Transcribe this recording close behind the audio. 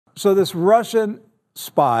So this Russian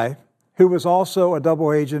spy, who was also a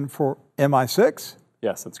double agent for MI6.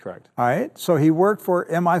 Yes, that's correct. All right. So he worked for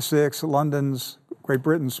MI6, London's, Great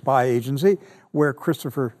Britain's spy agency, where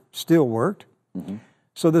Christopher Steele worked. Mm-hmm.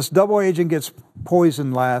 So this double agent gets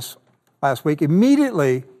poisoned last week.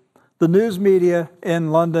 Immediately, the news media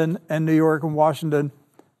in London and New York and Washington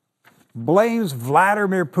blames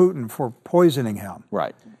Vladimir Putin for poisoning him.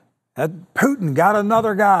 Right. That Putin got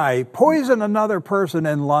another guy, poisoned another person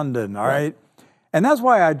in London, all right? And that's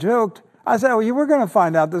why I joked. I said, well, you were going to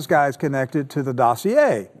find out this guy's connected to the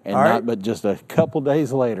dossier. And not but just a couple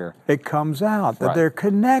days later. It comes out that they're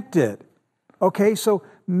connected. Okay, so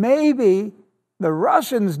maybe the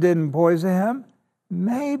Russians didn't poison him.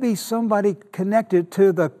 Maybe somebody connected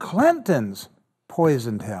to the Clintons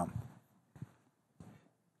poisoned him.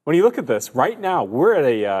 When you look at this, right now, we're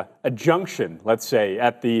at a junction, let's say,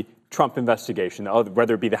 at the Trump investigation,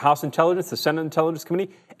 whether it be the House Intelligence, the Senate Intelligence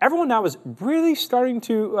Committee. Everyone now is really starting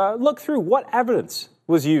to look through what evidence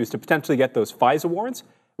was used to potentially get those FISA warrants,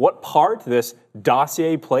 what part this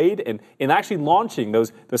dossier played in actually launching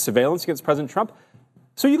the surveillance against President Trump.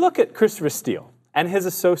 So you look at Christopher Steele and his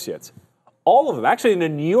associates, all of them, actually in the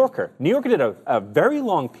New Yorker did a very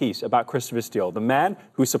long piece about Christopher Steele, the man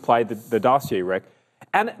who supplied the dossier, Rick.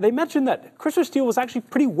 And they mentioned that Christopher Steele was actually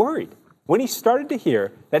pretty worried when he started to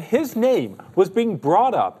hear that his name was being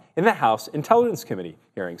brought up in the House Intelligence Committee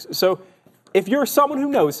hearings. So if you're someone who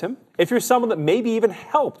knows him, if you're someone that maybe even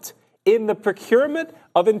helped in the procurement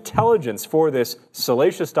of intelligence for this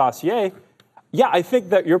salacious dossier, yeah, I think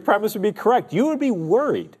that your premise would be correct. You would be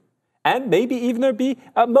worried. And maybe even there'd be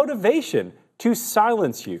a motivation to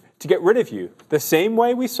silence you, to get rid of you, the same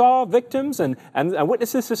way we saw victims and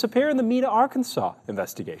witnesses disappear in the Mena, Arkansas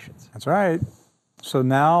investigations. That's right. So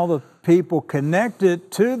now the people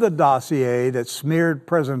connected to the dossier that smeared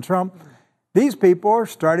President Trump, these people are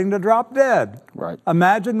starting to drop dead. Right.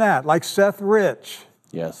 Imagine that, like Seth Rich.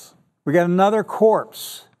 Yes. We got another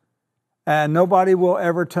corpse, and nobody will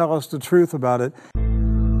ever tell us the truth about it.